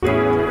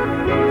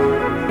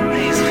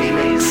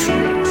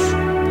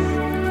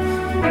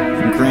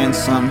then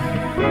some.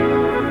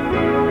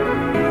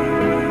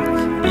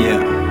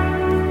 Yeah.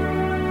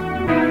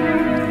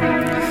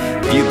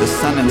 View the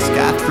sun and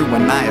sky through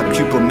an eye of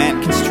pupil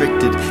man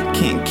constricted.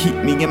 Can't keep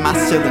me in my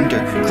cylinder.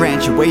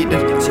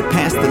 Graduated,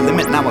 surpassed the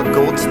limit, now a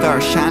gold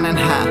star shining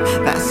high.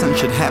 That sun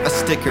should have a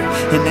sticker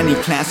in any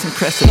class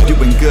impressive.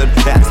 Doing good,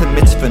 that's a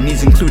mitzvah.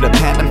 Knees include a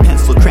pad and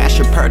pencil. Crash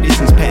a party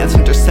since paths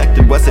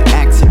intersected. Was it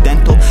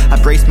accidental?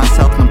 I brace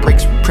myself when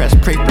breaks repressed.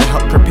 Paper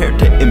help prepared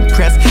to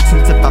impress.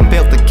 Since if I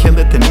failed to kill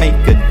it, then make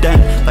a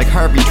dent like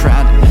Harvey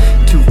tried.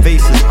 Two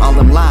faces, all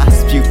them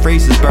lies. Few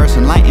phrases, bars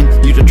enlighten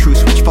you to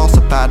truths which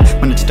falsified.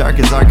 When it's dark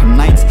as Arkham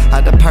Nights,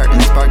 I depart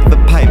and spark the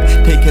pipe,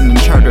 taking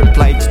uncharted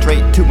flight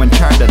straight to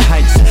uncharted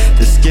heights.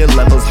 The skill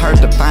level's hard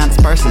to find,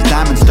 sparse as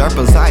diamonds, dark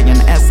Zion,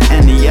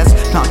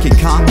 SNES, Donkey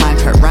Kong,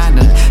 minecart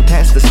riding.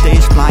 Past the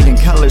stage, flying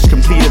colors,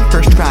 completed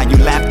first try. You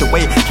laughed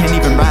away, can't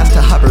even rise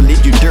to hover,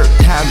 leave you dirt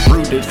tired,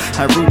 rooted.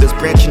 I root is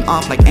branching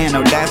off like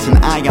anodized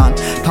and ion,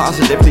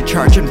 positively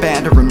charging,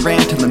 battering, ran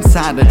till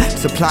inside it.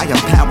 Supply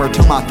of power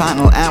till my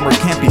final hour,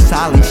 can't be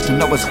silenced. To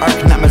Noah's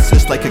Ark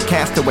nemesis, like a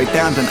castaway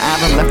found an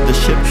island, left the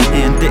ship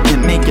and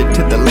didn't make it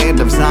to the land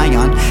of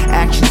Zion.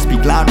 Actions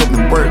speak louder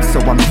than words, so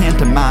I'm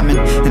pantomiming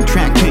and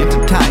track pant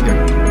to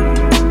tire.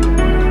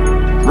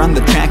 Run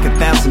the track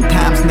 1,000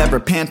 times, never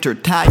pant or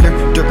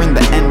tire. During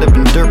the end of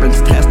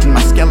endurance, testing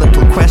my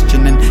skeletal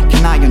questioning.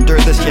 Can I endure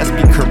this? Yes,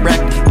 be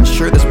correct.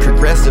 Ensure this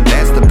progressive,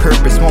 that's the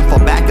purpose. Won't fall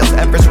back, else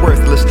ever's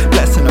worthless.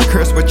 Blessing or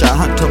curse, which I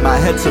hunt till my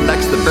head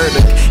selects the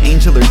verdict.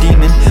 Angel or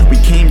demon, we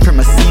came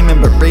from a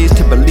semen, but raised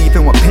to believe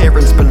in what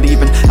parents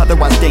believe in.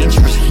 Otherwise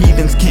dangerous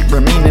heathens can't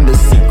remain in the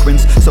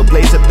sequence. So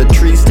blaze up the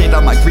trees, state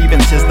all my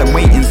grievances, then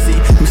wait and see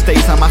who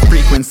stays on my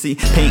frequency.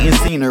 Painting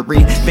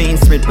scenery,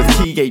 veins smit with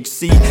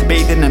THC,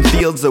 bathing in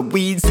fields of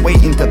weeds,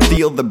 waiting to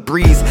feel the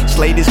breeze.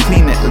 Slate is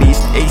clean at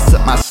least, ace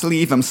up my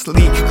sleeve, I'm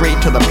sleek, great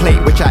to the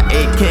plate, which I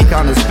ate. Cake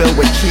on is filled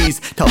with cheese,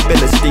 tell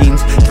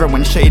Philistines,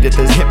 throwing shade at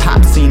this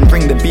hip-hop scene.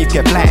 Bring the beef,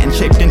 get flattened,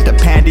 shaped into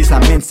patties,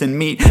 I'm mincing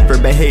meat for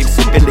behaved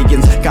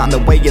civilians. Gone the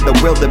way of the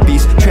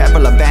wildebeest,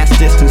 travel a vast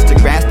distance to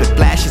grasp at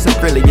flashes of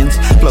brilliance.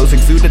 Flows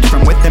exuded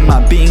from within my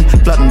being,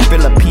 blood in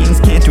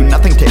Philippines, can't do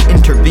nothing to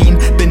intervene.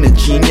 Been a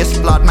genius,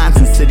 flawed minds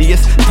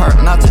insidious, part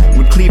nuts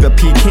would cleave a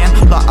pecan.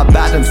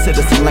 Law-abiding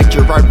citizen like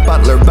Gerard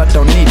Butler, but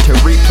don't need to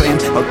replan.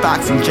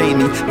 Outboxing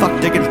Jamie, fuck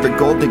digging for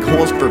gold, dig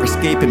holes for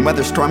escaping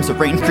weather storms of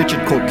rain,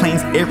 frigid cold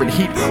plains, arid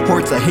heat,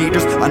 hordes of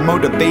haters,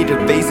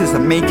 unmotivated faces,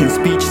 I'm making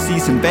speech,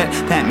 seasoned vet,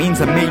 that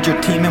means a major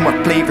team. And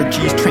what flavor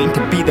G's trained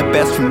to be the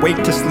best, from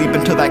wake to sleep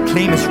until that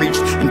claim is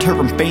reached.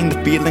 Interim feign the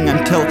feeling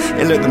until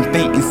iller than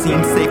fainting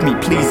seems. Save me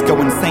please,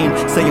 go insane,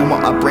 saying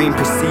what my brain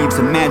perceives.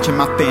 Imagine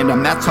my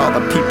fandom, that's all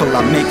the people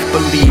I make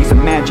believe.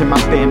 Imagine my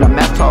fandom,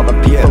 that's all the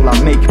people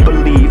I make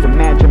believe.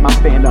 Imagine my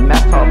fandom,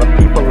 that's all the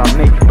people I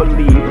make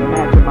believe.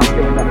 Imagine my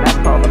fandom,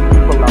 that's all the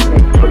people I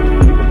make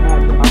believe.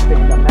 Imagine my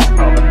fandom, that's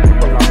all the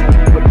people I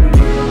make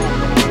believe.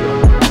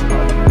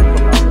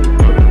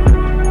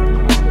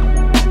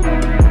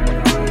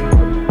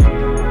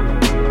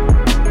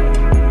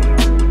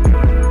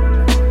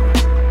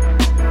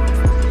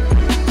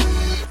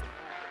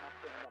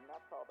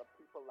 That's all the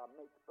people I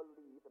make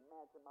believe.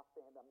 Imagine my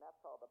fandom,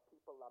 that's all the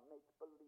people I make believe.